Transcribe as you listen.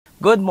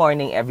Good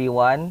morning,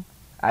 everyone.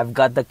 I've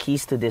got the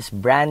keys to this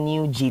brand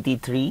new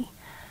GT3.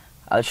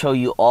 I'll show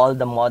you all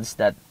the mods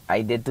that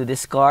I did to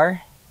this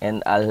car,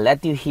 and I'll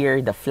let you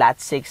hear the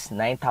flat 6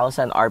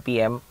 9,000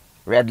 RPM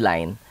red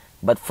line.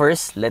 But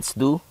first, let's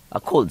do a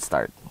cold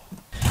start.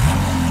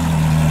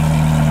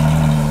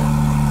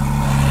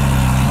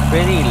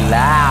 Pretty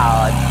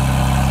loud.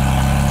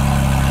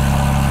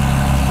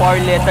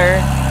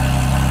 4-liter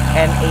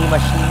NA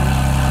machine.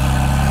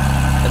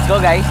 Let's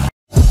go, guys.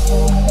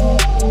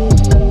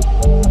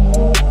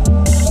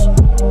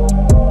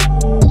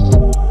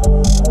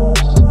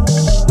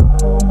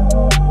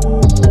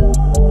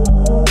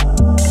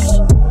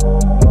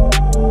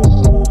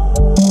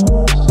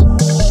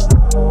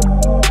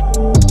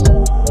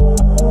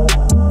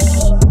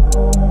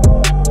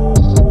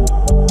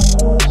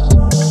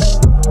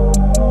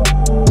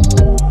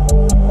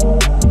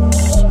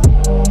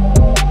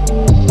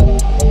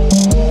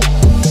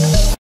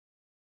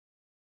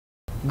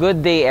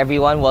 Good day,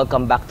 everyone.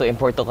 Welcome back to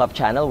Importo Cup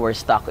channel, where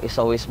stock is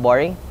always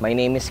boring. My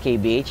name is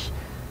KBH.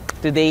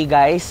 Today,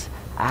 guys,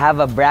 I have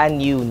a brand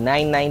new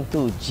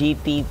 992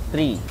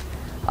 GT3.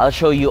 I'll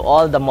show you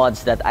all the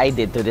mods that I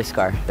did to this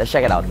car. Let's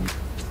check it out.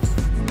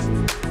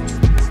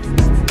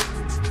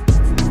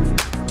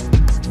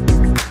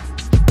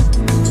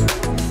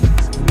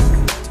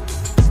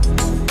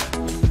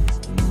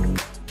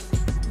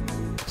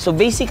 So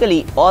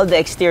basically, all the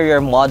exterior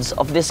mods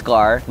of this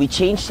car, we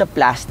changed the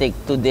plastic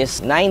to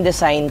this 9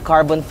 Design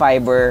carbon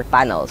fiber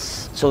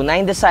panels. So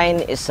 9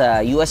 Design is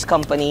a US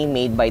company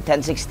made by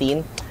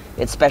 1016.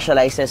 It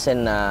specializes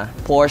in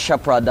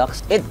Porsche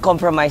products. It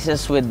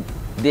compromises with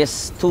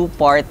this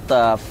two-part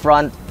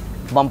front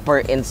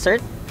bumper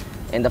insert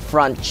and the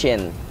front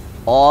chin.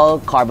 All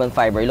carbon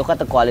fiber. Look at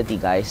the quality,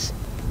 guys.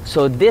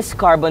 So this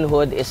carbon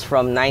hood is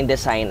from 9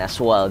 Design as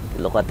well.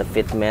 Look at the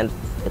fitment.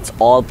 It's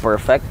all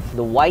perfect.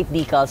 The white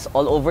decals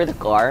all over the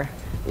car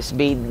is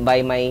made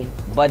by my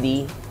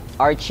buddy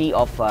Archie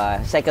of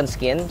Second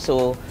Skin.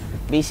 So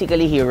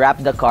basically, he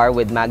wrapped the car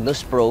with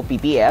Magnus Pro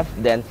PPF.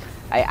 Then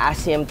I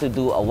asked him to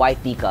do a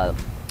white decal.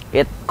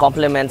 It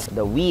complements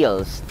the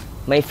wheels.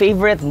 My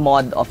favorite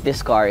mod of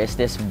this car is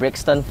this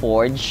Brixton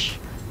Forge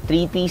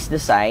 3-piece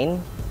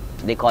design.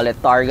 They call it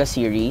Targa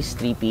Series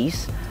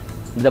 3-piece.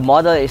 The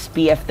model is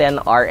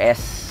PF10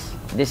 RS.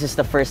 This is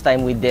the first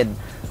time we did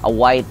a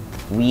white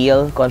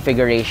wheel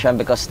configuration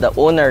because the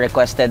owner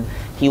requested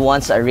he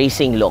wants a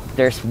racing look.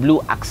 There's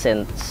blue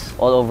accents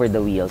all over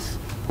the wheels.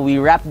 We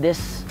wrapped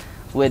this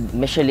with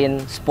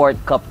Michelin Sport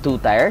Cup 2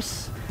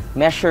 tires,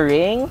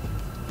 measuring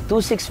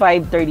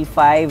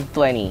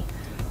 265/35/20.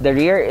 The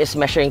rear is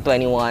measuring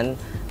 21,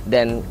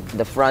 then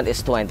the front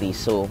is 20.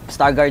 So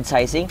Starguard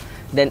sizing.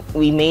 Then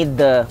we made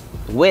the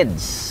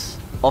widths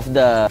of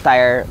the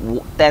tire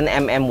 10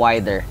 mm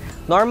wider.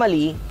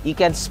 Normally, you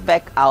can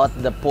spec out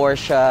the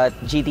Porsche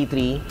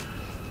GT3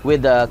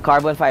 with the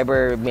carbon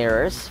fiber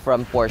mirrors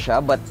from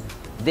Porsche, but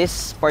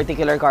this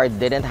particular car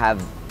didn't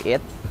have it.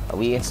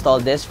 We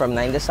installed this from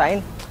 9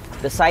 Design.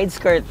 The side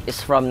skirt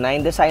is from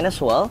 9 Design as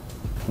well.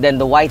 Then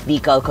the white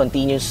decal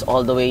continues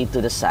all the way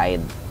to the side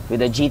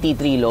with the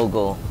GT3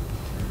 logo.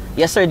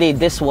 Yesterday,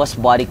 this was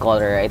body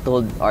color. I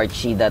told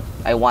Archie that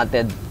I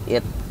wanted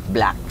it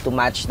black to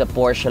match the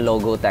Porsche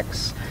logo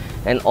text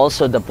and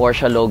also the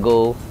Porsche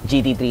logo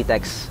GT3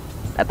 text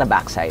at the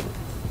backside.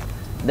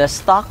 The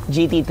stock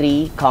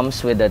GT3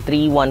 comes with a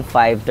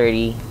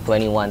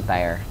 315/30/21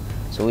 tire.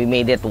 So we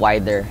made it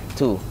wider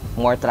too.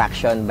 More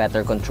traction,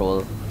 better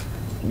control.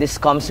 This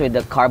comes with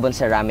the carbon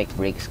ceramic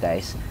brakes,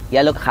 guys.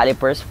 Yellow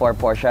calipers for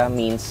Porsche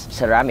means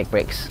ceramic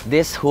brakes.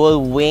 This whole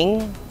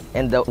wing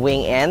and the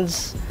wing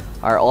ends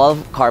are all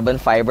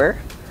carbon fiber.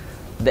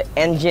 The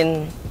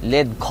engine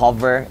lid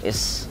cover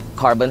is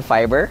carbon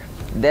fiber.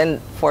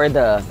 Then for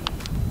the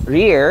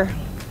rear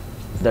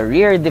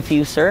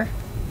diffuser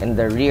and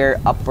the rear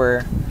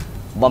upper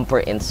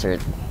bumper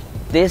insert.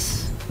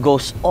 This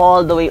goes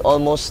all the way,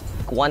 almost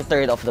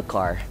 1/3 of the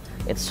car.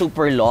 It's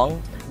super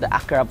long, the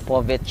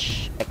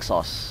Akrapovic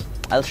exhaust.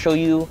 I'll show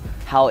you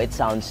how it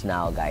sounds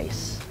now,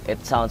 guys.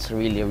 It sounds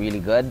really,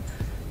 really good.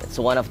 It's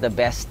one of the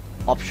best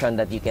option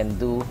that you can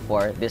do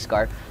for this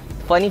car.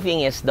 Funny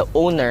thing is, the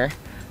owner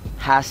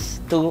has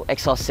 2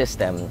 exhaust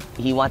system.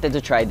 He wanted to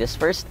try this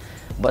first,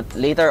 but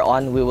later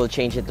on, we will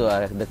change it to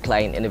the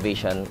Klein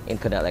Innovation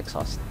Inconel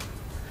exhaust.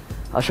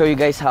 I'll show you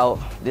guys how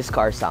this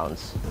car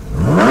sounds.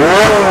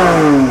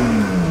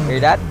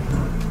 Hear that?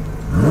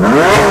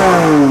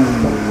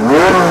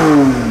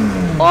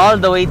 All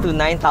the way to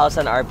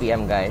 9,000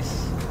 RPM, guys.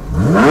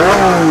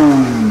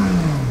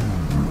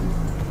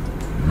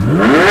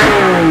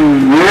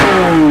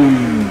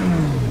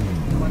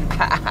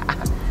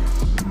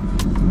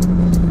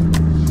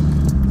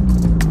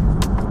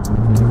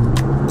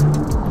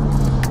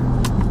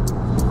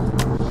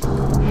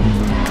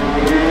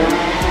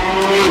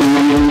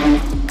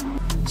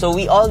 So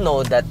we all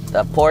know that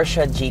the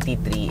Porsche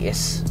GT3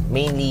 is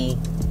mainly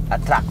a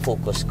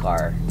track-focused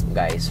car,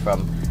 guys,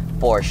 from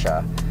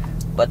Porsche.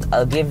 But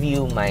I'll give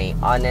you my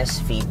honest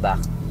feedback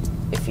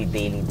if you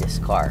daily this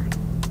car.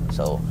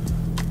 So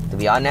To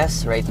be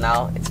honest, right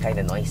now, it's kind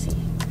of noisy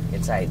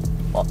inside.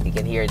 Oh, you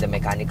can hear the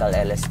mechanical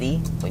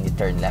LSD when you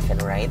turn left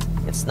and right.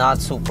 It's not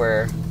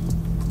super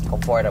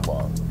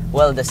comfortable.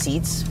 Well, the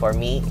seats for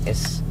me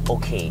is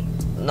okay.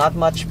 Not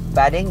much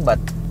padding, but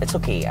it's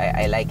okay.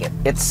 I like it.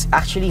 It's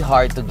actually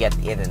hard to get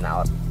in and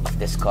out of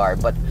this car,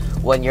 but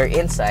when you're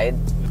inside,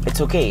 it's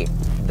okay.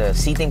 The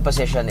seating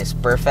position is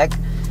perfect.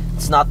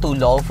 It's not too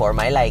low for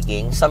my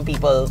liking. Some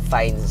people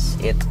finds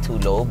it too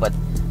low, but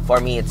for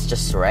me, it's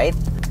just right.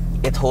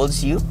 It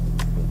holds you.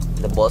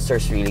 The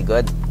bolster's really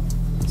good.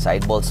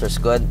 Side bolster's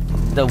good.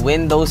 The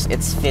windows,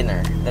 it's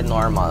thinner than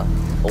normal.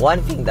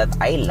 One thing that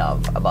I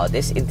love about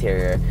this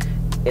interior,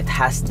 it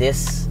has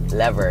this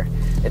lever.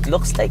 It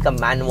looks like a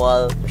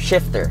manual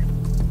shifter,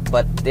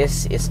 but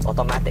this is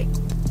automatic.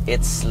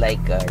 It's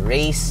like a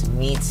race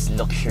meets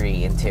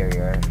luxury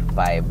interior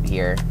vibe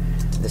here.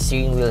 The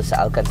steering wheel is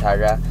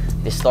Alcantara.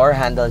 The door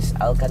handle is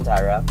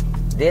Alcantara.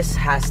 This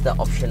has the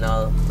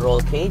optional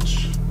roll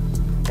cage,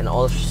 and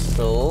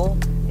also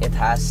it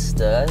has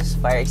the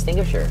fire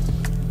extinguisher.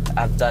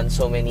 I've done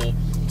so many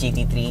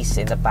GT3s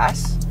in the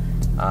past.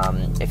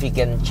 If you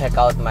can check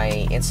out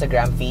my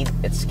Instagram feed,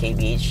 it's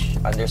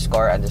KBH__KBH.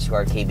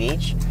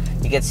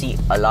 You can see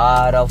a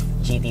lot of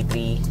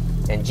GT3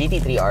 and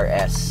GT3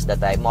 RS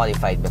that I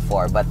modified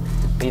before, but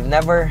we've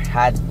never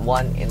had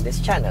one in this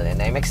channel,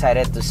 and I'm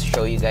excited to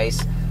show you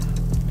guys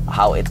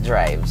how it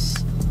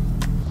drives.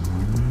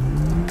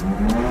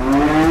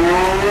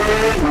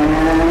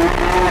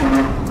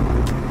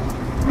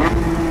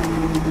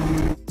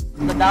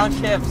 The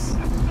downshifts,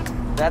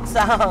 that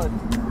sound.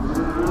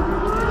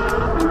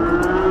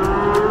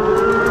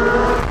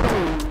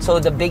 So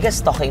the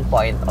biggest talking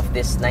point of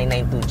this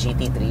 992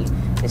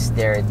 GT3 is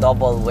their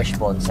double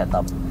wishbone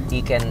setup.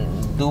 You can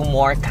do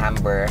more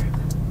camber,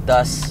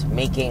 thus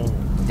making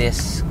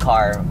this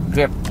car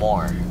grip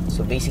more.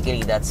 So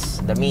basically, that's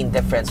the main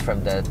difference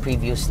from the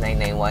previous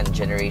 991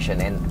 generation,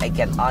 and I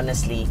can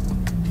honestly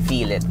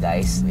feel it,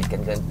 guys. It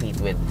can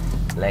compete with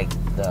like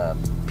the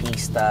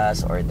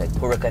Pistas or the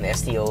Huracan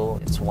STO.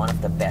 It's one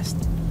of the best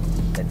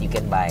that you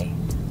can buy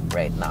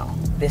right now.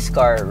 This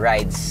car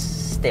rides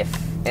stiff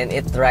and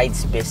it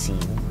rides busy.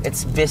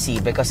 It's busy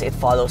because it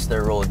follows the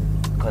road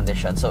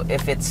condition. So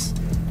if it's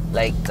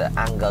like the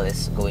angle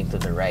is going to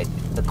the right,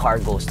 the car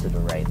goes to the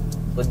right.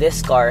 But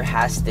this car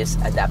has this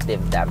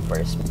adaptive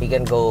dampers. You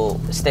can go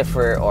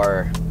stiffer,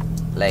 or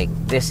like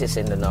this is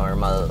in the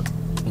normal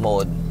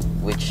mode,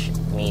 which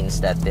means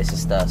that this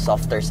is the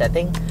softer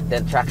setting.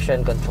 Then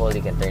traction control,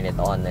 you can turn it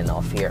on and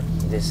off here.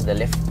 This is the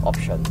lift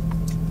option.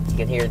 You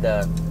can hear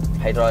the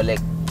hydraulic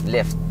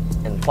lift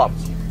and pump.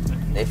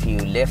 If you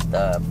lift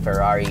a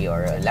Ferrari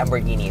or a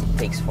Lamborghini, it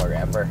takes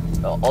forever.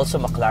 Also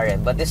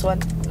McLaren, but this one,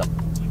 look,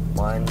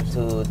 1,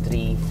 2,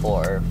 3,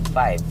 4,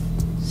 5,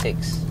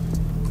 6.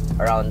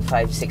 Around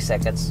 5-6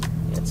 seconds,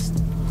 it's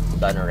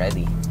done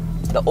already.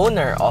 The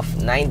owner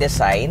of 9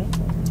 Design,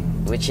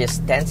 which is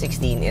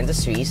 1016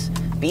 Industries,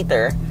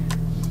 Peter,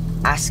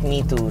 asked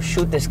me to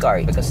shoot this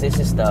car because this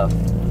is the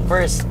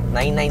first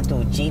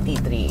 992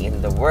 GT3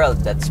 in the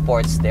world that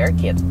sports their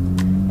kit.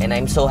 And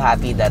I'm so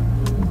happy that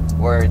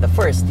we're the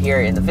first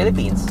here in the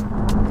Philippines.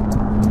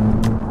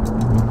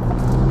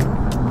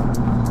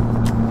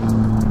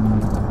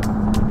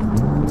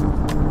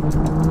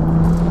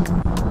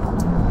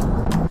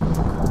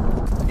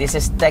 This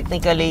is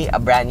technically a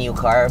brand new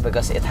car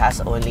because it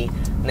has only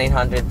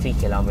 903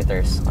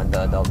 kilometers on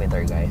the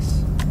odometer,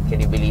 guys.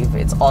 Can you believe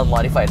it's all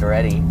modified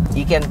already?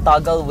 You can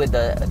toggle with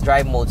the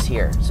drive modes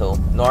here. So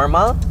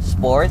normal,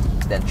 sport,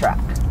 then track.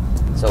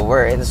 So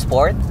we're in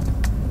sport.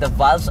 The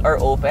valves are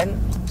open.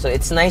 So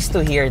it's nice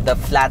to hear the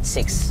flat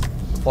 6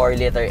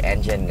 4-liter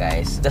engine,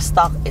 guys. The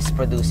stock is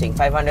producing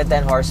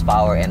 510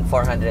 horsepower and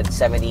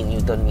 470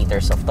 Newton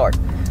meters of torque.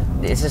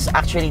 This is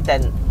actually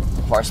 10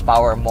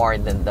 horsepower more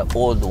than the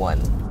old one.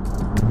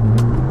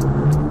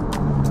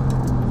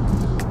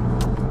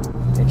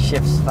 It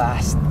shifts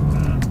fast.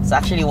 It's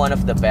actually one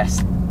of the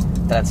best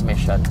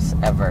transmissions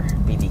ever,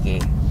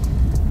 PDK.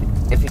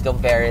 If you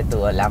compare it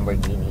to a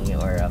Lamborghini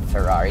or a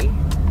Ferrari,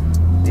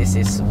 this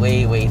is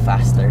way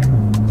faster.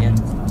 Yeah,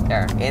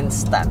 there,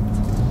 instant.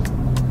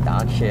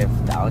 Downshift,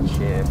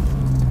 downshift.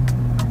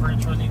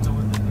 Virtually no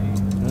delay.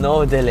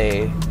 No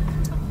delay.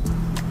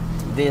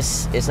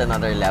 This is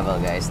another level,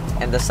 guys.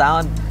 And the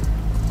sound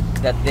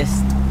that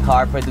this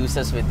car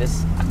produces with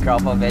this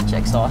Akrapovic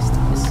exhaust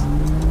is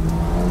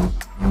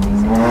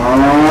amazing.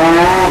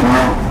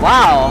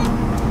 Wow!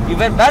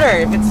 Even better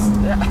if it's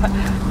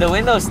the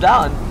windows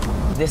down.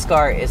 This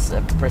car is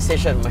a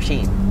precision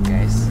machine,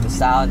 guys. The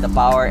sound, the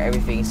power,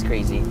 everything is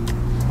crazy.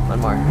 One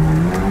more.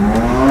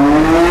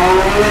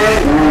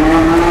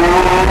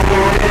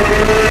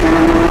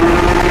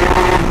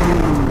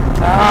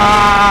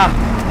 Ah!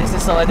 This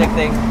is so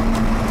addicting.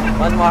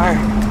 One more.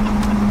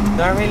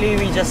 Normally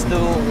we just do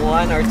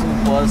 1 or 2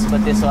 pulls,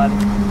 but this one,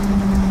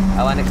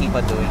 I want to keep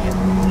on doing it.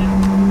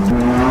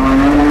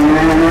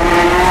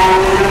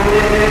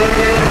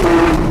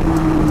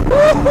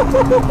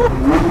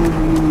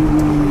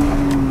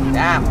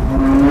 Damn.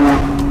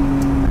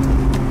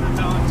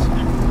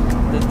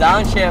 The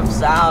downshift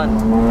sound.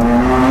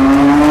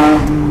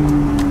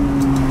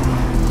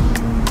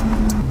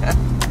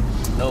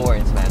 No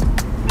worries, man.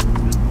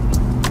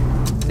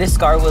 This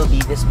car will be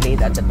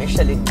displayed at the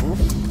Michelin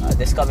booth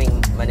this coming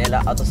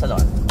Manila Auto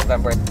Salon,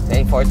 November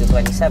 24 to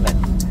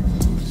 27.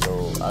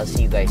 So I'll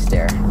see you guys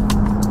there.